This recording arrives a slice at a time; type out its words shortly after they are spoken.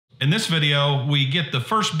In this video, we get the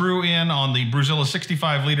first brew in on the Brewzilla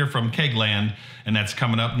 65 liter from Kegland, and that's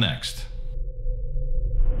coming up next.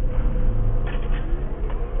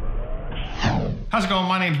 How's it going?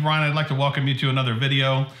 My name's Brian. I'd like to welcome you to another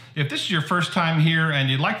video. If this is your first time here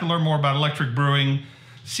and you'd like to learn more about electric brewing,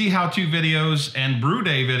 see how-to videos and brew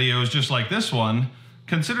day videos just like this one,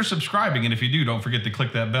 consider subscribing, and if you do, don't forget to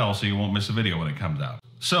click that bell so you won't miss a video when it comes out.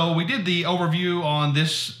 So we did the overview on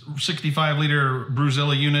this 65 liter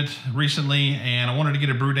Brewzilla unit recently, and I wanted to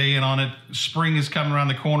get a brew day in on it. Spring is coming around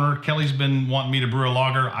the corner. Kelly's been wanting me to brew a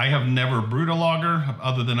lager. I have never brewed a lager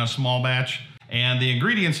other than a small batch. And the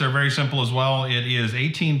ingredients are very simple as well. It is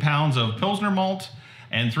 18 pounds of Pilsner malt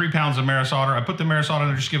and 3 pounds of Maris Otter. I put the Maris Otter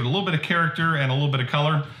in to just give it a little bit of character and a little bit of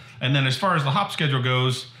color. And then as far as the hop schedule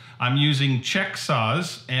goes, I'm using Czech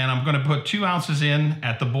Saaz, and I'm gonna put 2 ounces in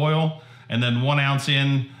at the boil, and then 1 ounce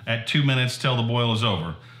in at 2 minutes till the boil is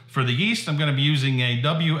over. For the yeast, I'm gonna be using a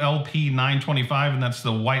WLP925, and that's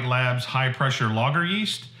the White Labs high pressure lager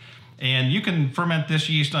yeast. And you can ferment this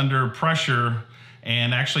yeast under pressure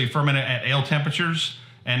and actually ferment it at ale temperatures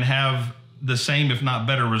and have the same, if not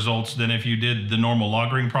better results than if you did the normal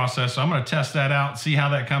lagering process. So I'm gonna test that out, see how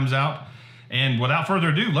that comes out. And without further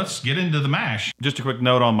ado, let's get into the mash. Just a quick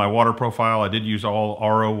note on my water profile. I did use all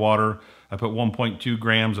RO water. I put 1.2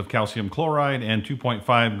 grams of calcium chloride and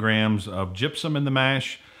 2.5 grams of gypsum in the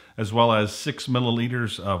mash, as well as 6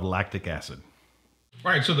 milliliters of lactic acid.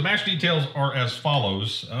 All right, so the mash details are as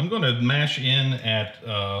follows. I'm gonna mash in at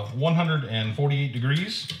 148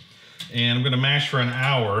 degrees, and I'm gonna mash for an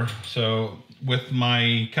hour. So with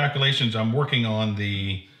my calculations, I'm working on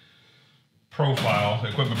the profile,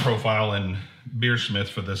 equipment profile in Beersmith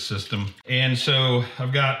for this system. And so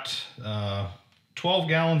I've got 12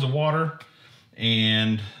 gallons of water,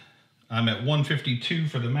 and I'm at 152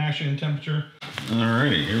 for the mash in temperature.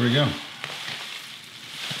 Alrighty, here we go.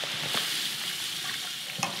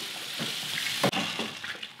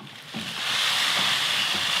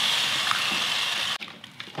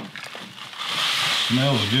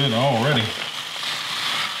 Smells good already.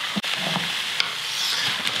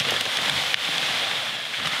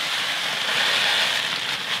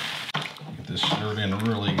 Get this stirred in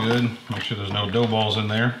really good. Make sure there's no dough balls in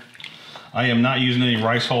there. I am not using any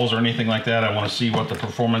rice hulls or anything like that. I want to see what the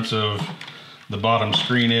performance of the bottom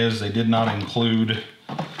screen is. They did not include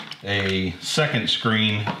a second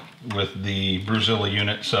screen with the Brewzilla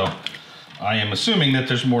unit, so I am assuming that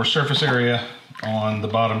there's more surface area on the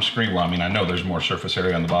bottom screen. Well, I mean, I know there's more surface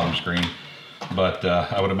area on the bottom screen, but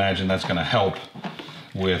I would imagine that's going to help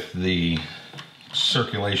with the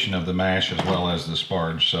circulation of the mash as well as the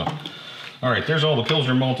sparge. So, all right, there's all the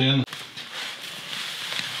Pilsner malt in.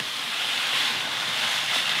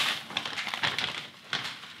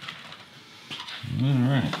 All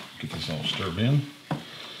right, get this all stirred in.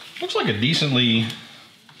 Looks like a decently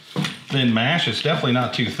thin mash. It's definitely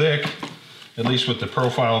not too thick, at least with the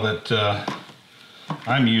profile that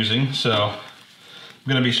I'm using. So I'm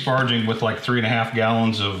gonna be sparging with like 3.5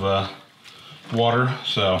 gallons of water,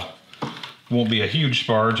 so it won't be a huge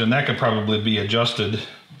sparge, and that could probably be adjusted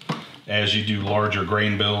as you do larger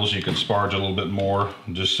grain bills. You can sparge a little bit more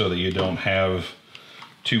just so that you don't have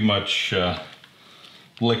too much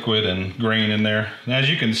liquid and grain in there. And as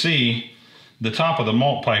you can see, the top of the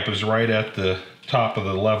malt pipe is right at the top of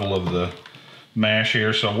the level of the mash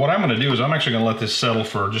here. So what I'm gonna do is I'm actually gonna let this settle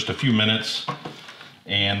for just a few minutes,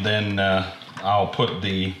 and then I'll put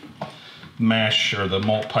the mash or the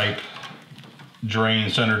malt pipe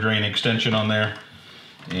drain, center drain extension on there,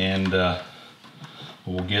 and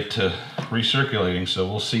we'll get to recirculating. So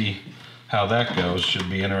we'll see how that goes.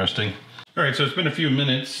 Should be interesting. All right, so it's been a few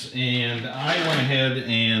minutes, and I went ahead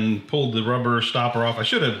and pulled the rubber stopper off. I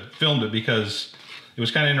should have filmed it because it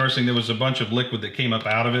was kind of interesting. There was a bunch of liquid that came up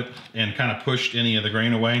out of it and kind of pushed any of the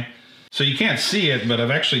grain away. So you can't see it, but I've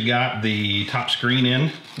actually got the top screen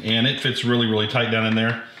in, and it fits really, really tight down in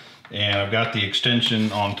there. And I've got the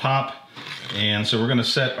extension on top. And so we're gonna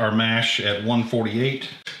set our mash at 148.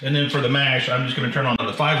 And then for the mash, I'm just gonna turn on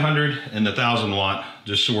the 500 and the 1000 watt,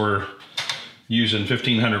 just so we're using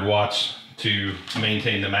 1500 watts to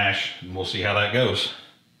maintain the mash, and we'll see how that goes.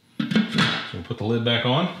 So we'll put the lid back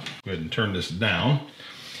on. Go ahead and turn this down,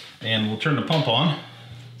 and we'll turn the pump on,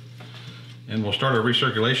 and we'll start our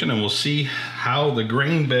recirculation, and we'll see how the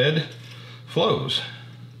grain bed flows.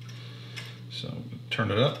 So turn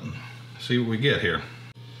it up and see what we get here.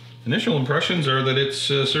 Initial impressions are that it's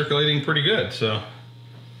circulating pretty good, so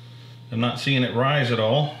I'm not seeing it rise at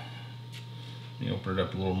all. Let me open it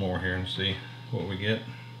up a little more here and see what we get.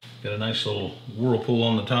 Got a nice little whirlpool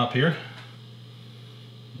on the top here.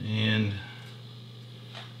 And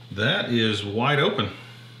that is wide open.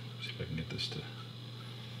 this to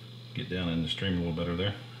get down in the stream a little better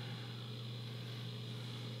there.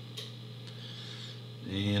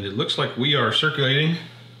 And it looks like we are circulating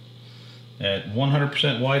at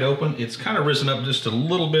 100% wide open. It's kind of risen up just a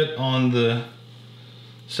little bit on the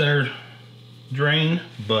center drain,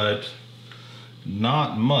 but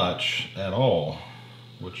not much at all,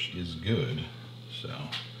 which is good. So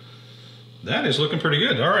that is looking pretty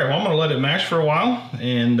good. All right, well, I'm gonna let it mash for a while,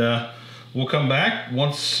 and we'll come back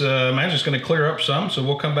once mash is gonna clear up some, so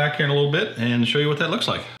we'll come back here in a little bit and show you what that looks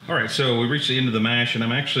like. All right, so we reached the end of the mash, and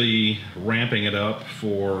I'm actually ramping it up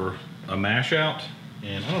for a mash out.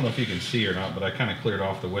 And I don't know if you can see or not, but I kind of cleared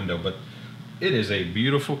off the window, but it is a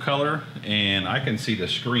beautiful color, and I can see the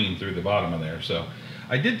screen through the bottom of there. So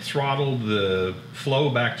I did throttle the flow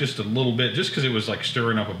back just a little bit, just because it was like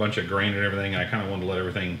stirring up a bunch of grain and everything. I kind of wanted to let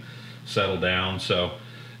everything settle down. So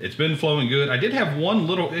it's been flowing good. I did have one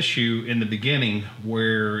little issue in the beginning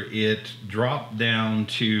where it dropped down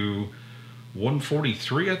to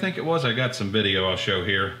 143, I think it was. I got some video I'll show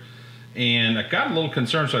here. And I got a little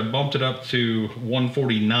concerned, so I bumped it up to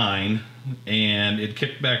 149, and it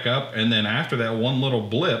kicked back up. And then after that one little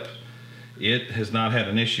blip, it has not had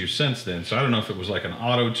an issue since then. So I don't know if it was like an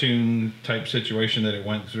auto-tune type situation that it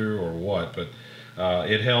went through or what, but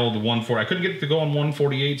it held 140. I couldn't get it to go on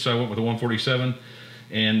 148, so I went with the 147.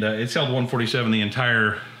 And it's held 147 the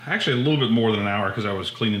entire, actually a little bit more than an hour, because I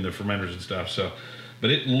was cleaning the fermenters and stuff. So,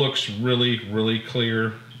 but it looks really, really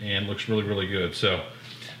clear and looks really, really good. So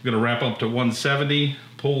I'm gonna wrap up to 170,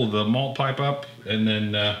 pull the malt pipe up, and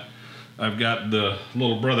then I've got the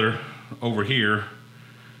little brother over here,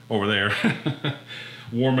 over there,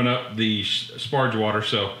 warming up the sparge water.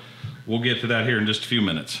 So we'll get to that here in just a few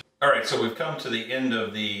minutes. All right, so we've come to the end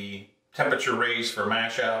of the temperature raise for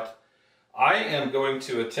mash out. I am going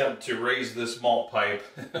to attempt to raise this malt pipe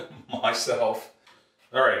myself.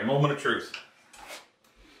 All right, moment of truth.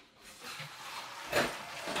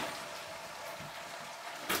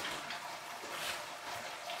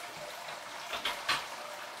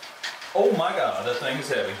 Oh my God, that thing is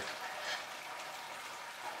heavy.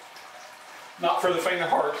 Not for the faint of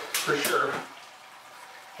heart, for sure.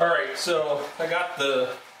 All right, so I got the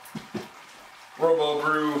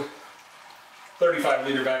Robobrew 35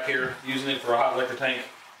 liter back here, using it for a hot liquor tank.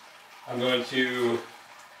 I'm going to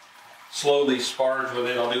slowly sparge with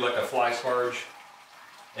it. I'll do like a fly sparge,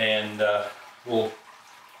 and we'll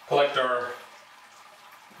collect our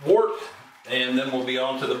wort, and then we'll be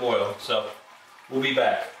on to the boil. So we'll be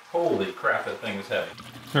back. Holy crap, that thing is heavy.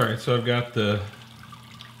 All right, so I've got the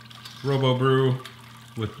Robobrew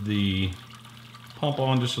with the pump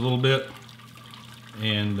on just a little bit,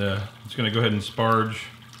 and it's gonna go ahead and sparge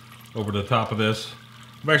over the top of this.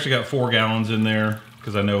 I've actually got 4 gallons in there,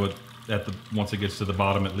 because I know once it gets to the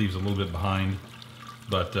bottom, it leaves a little bit behind.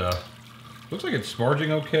 But looks like it's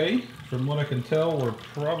sparging okay. From what I can tell, we're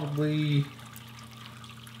probably,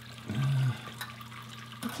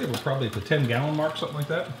 I'd say we're probably at the 10-gallon mark, something like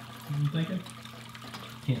that. I'm thinking.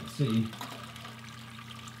 Can't see.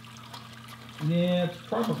 Yeah, it's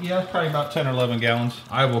probably about 10 or 11 gallons.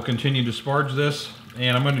 I will continue to sparge this,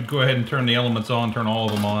 and I'm going to go ahead and turn the elements on, turn all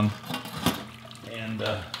of them on, and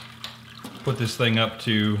put this thing up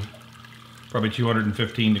to probably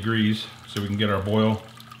 215 degrees so we can get our boil,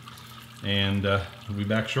 and we'll be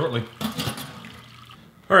back shortly.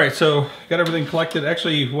 All right, so got everything collected.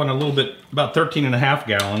 Actually went a little bit, about 13.5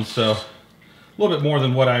 gallons, so a little bit more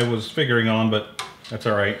than what I was figuring on, but that's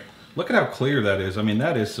all right. Look at how clear that is. I mean,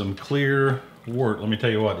 that is some clear wort. Let me tell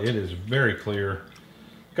you what, it is very clear.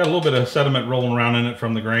 Got a little bit of sediment rolling around in it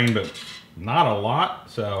from the grain, but not a lot.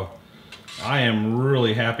 So I am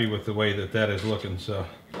really happy with the way that is looking. So,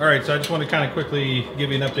 all right, so I just want to kind of quickly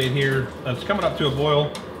give you an update here. It's coming up to a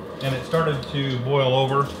boil, and it started to boil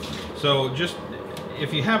over. So just,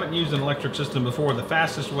 if you haven't used an electric system before, the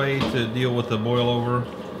fastest way to deal with the boil over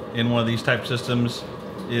in one of these type systems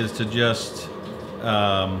is to just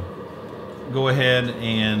go ahead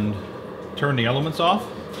and turn the elements off,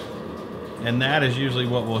 and that is usually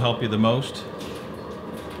what will help you the most,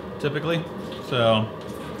 typically. So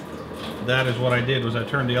that is what I did, was I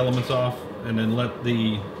turned the elements off and then let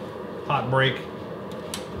the hot break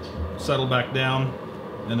settle back down,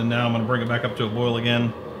 and then now I'm going to bring it back up to a boil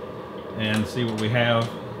again and see what we have.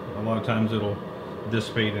 A lot of times it'll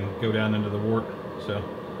dissipate and go down into the wort. So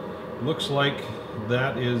looks like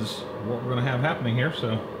that is what we're going to have happening here.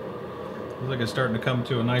 So looks like it's starting to come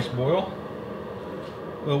to a nice boil.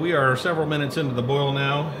 Well, we are several minutes into the boil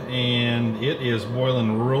now, and it is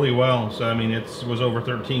boiling really well. So I mean, it was over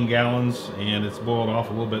 13 gallons, and it's boiled off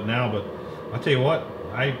a little bit now, but I'll tell you what,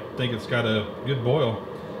 I think it's got a good boil.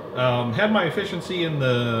 Had my efficiency in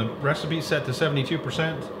the recipe set to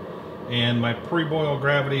 72%, and my pre-boil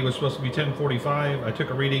gravity was supposed to be 1045. I took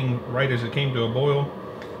a reading right as it came to a boil,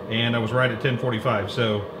 and I was right at 1045.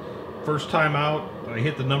 So first time out, I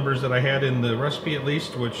hit the numbers that I had in the recipe at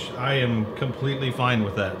least, which I am completely fine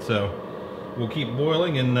with that. So we'll keep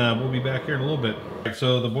boiling, and we'll be back here in a little bit. Right,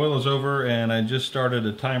 so the boil is over, and I just started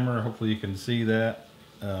a timer. Hopefully you can see that.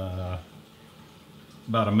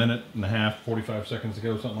 About a minute and a half, 45 seconds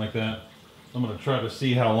ago, something like that. I'm going to try to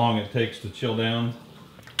see how long it takes to chill down.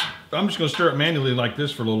 I'm just going to stir it manually like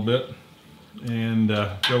this for a little bit and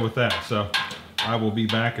go with that. So I will be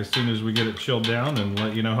back as soon as we get it chilled down and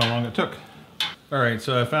let you know how long it took. Alright,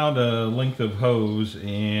 so I found a length of hose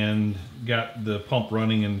and got the pump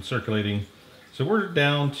running and circulating. So we're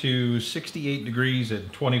down to 68 degrees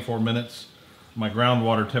at 24 minutes. My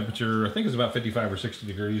groundwater temperature, I think, is about 55 or 60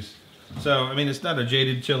 degrees. So, I mean, it's not a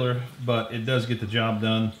jaded chiller, but it does get the job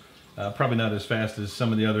done. Probably not as fast as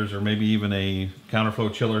some of the others, or maybe even a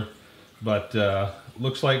counterflow chiller. But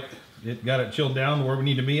looks like it got it chilled down where we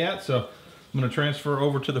need to be at. So I'm going to transfer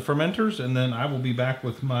over to the fermenters, and then I will be back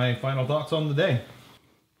with my final thoughts on the day.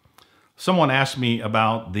 Someone asked me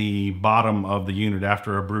about the bottom of the unit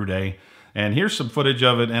after a brew day, and here's some footage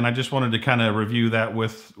of it, and I just wanted to kind of review that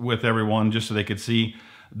with everyone just so they could see.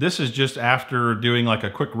 This is just after doing like a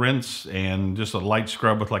quick rinse and just a light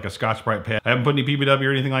scrub with like a Scotch-Brite pad. I haven't put any PBW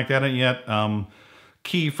or anything like that in yet.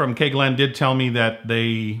 Key from Kegland did tell me that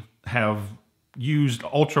they have used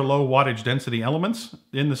ultra low wattage density elements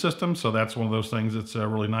in the system, so that's one of those things that's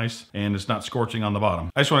really nice, and it's not scorching on the bottom.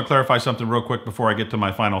 I just want to clarify something real quick before I get to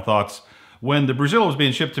my final thoughts. When the Brewzilla was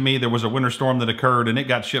being shipped to me, there was a winter storm that occurred, and it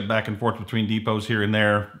got shipped back and forth between depots here and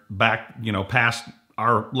there, back, you know, past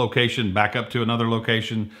our location, back up to another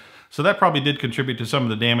location. So that probably did contribute to some of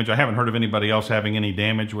the damage. I haven't heard of anybody else having any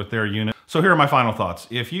damage with their unit. So here are my final thoughts.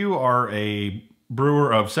 If you are a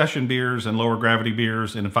brewer of session beers and lower gravity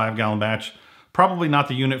beers in a 5-gallon batch, probably not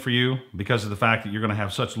the unit for you because of the fact that you're going to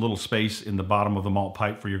have such little space in the bottom of the malt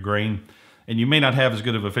pipe for your grain. And you may not have as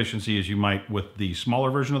good of efficiency as you might with the smaller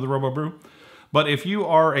version of the Robobrew. But if you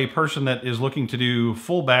are a person that is looking to do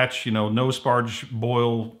full batch, you know, no sparge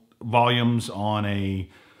boil volumes on a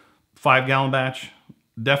 5-gallon batch,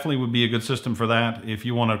 definitely would be a good system for that. If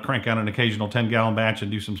you want to crank out an occasional 10-gallon batch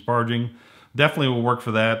and do some sparging, definitely will work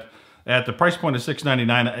for that. At the price point of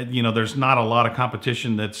 $6.99, you know, there's not a lot of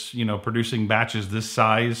competition that's, you know, producing batches this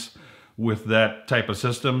size with that type of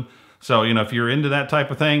system. So, you know, if you're into that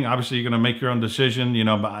type of thing, obviously you're going to make your own decision. You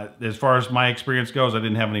know, as far as my experience goes, I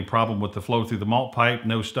didn't have any problem with the flow through the malt pipe,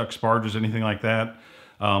 no stuck sparges, anything like that.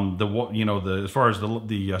 As far as the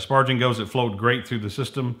sparging goes, it flowed great through the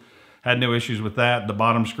system. Had no issues with that. The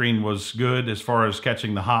bottom screen was good as far as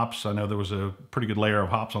catching the hops. I know there was a pretty good layer of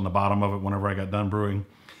hops on the bottom of it whenever I got done brewing,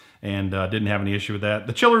 and didn't have any issue with that.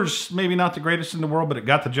 The chiller's maybe not the greatest in the world, but it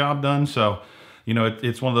got the job done. So, you know,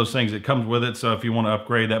 it's one of those things that comes with it. So if you want to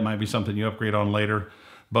upgrade, that might be something you upgrade on later.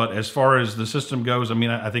 But as far as the system goes, I mean,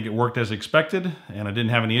 I think it worked as expected, and I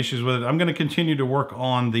didn't have any issues with it. I'm going to continue to work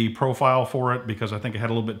on the profile for it because I think I had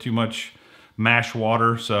a little bit too much mash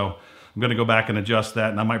water. So I'm going to go back and adjust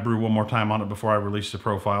that, and I might brew one more time on it before I release the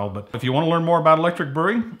profile. But if you want to learn more about electric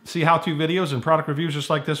brewing, see how-to videos and product reviews just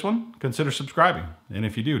like this one, consider subscribing. And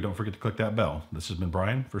if you do, don't forget to click that bell. This has been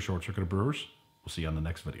Brian for Short Circuited Brewers. We'll see you on the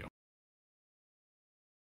next video.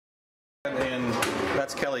 And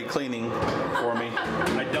that's Kelly cleaning for me.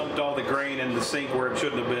 I dumped all the grain in the sink where it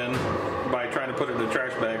shouldn't have been by trying to put it in a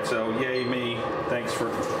trash bag. So yay me. Thanks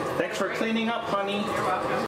for cleaning up, honey. You're welcome.